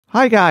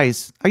Hi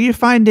guys, are you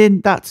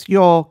finding that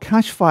your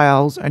cache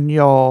files and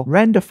your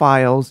render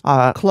files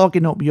are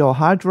clogging up your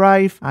hard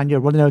drive and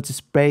you're running out of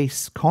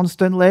space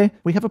constantly?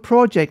 We have a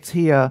project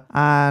here,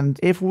 and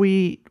if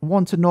we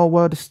want to know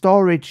where the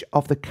storage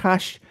of the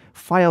cache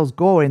files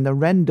go in the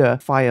render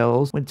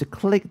files, we need to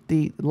click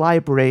the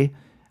library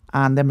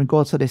and then we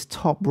go to this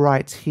top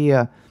right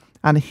here,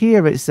 and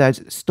here it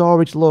says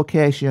storage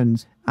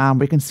locations, and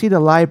we can see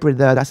the library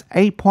there. That's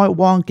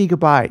 8.1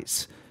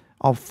 gigabytes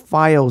of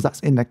files that's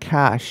in the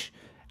cache,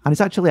 and it's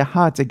actually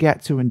hard to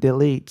get to and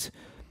delete.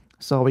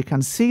 So we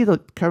can see the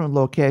current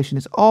location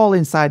is all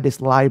inside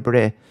this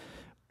library,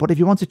 but if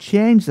you want to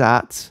change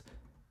that,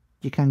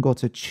 you can go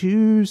to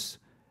choose,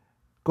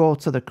 go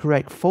to the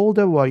correct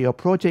folder where your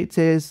project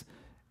is,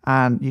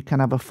 and you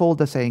can have a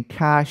folder saying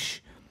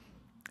cache,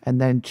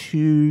 and then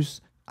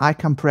choose. I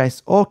can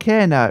press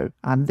OK now,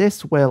 and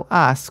this will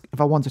ask if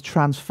I want to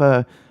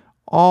transfer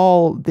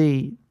all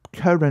the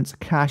current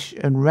cache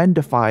and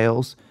render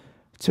files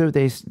to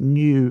this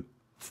new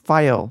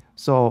file.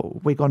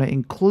 So we're going to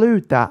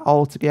include that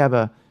all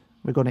together.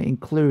 We're going to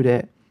include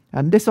it,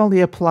 and this only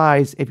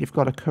applies if you've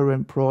got a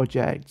current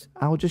project.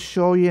 I'll just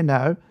show you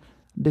now.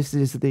 This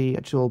is the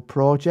actual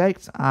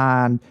project,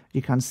 and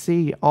you can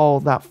see all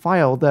that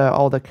file there,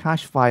 all the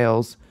cache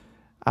files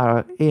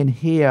are in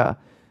here.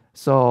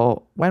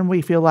 So when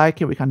we feel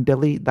like it, we can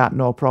delete that,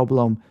 no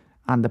problem.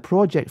 And the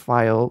project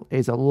file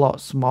is a lot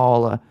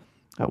smaller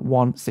at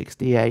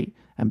 168,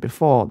 and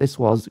before this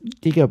was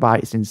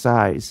gigabytes in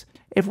size.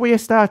 If we are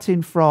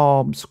starting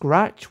from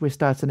scratch, we're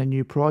starting a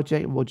new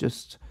project, we'll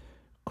just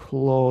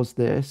close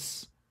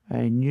this,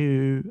 a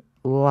new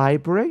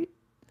library,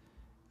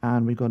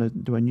 and we're going to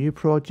do a new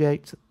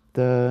project,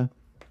 the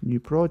new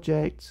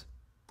project.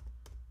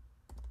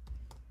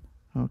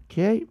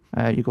 Okay,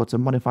 you go to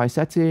modify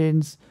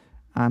settings,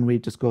 and we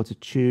just go to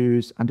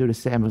choose and do the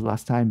same as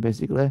last time,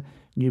 basically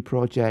new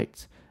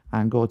project,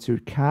 and go to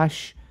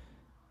cache.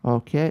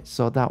 Okay,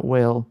 so that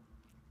will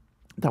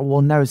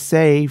now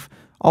save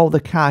all the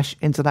cache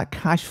into that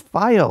cache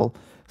file,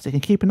 so you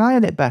can keep an eye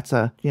on it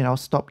better. You know,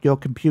 stop your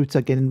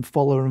computer getting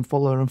fuller and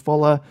fuller and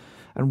fuller,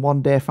 and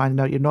one day finding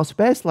out you have no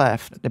space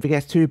left. If it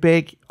gets too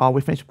big or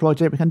we finish a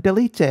project, we can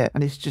delete it,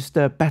 and it's just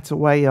a better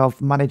way of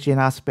managing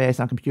our space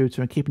on our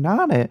computer and keeping an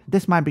eye on it.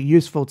 This might be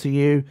useful to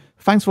you.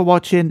 Thanks for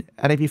watching,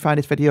 and if you find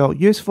this video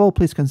useful,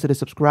 please consider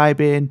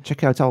subscribing.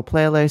 Check out our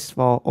playlist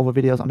for other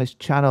videos on this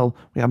channel.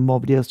 We have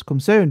more videos to come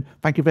soon.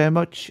 Thank you very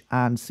much,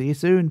 and see you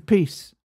soon. Peace.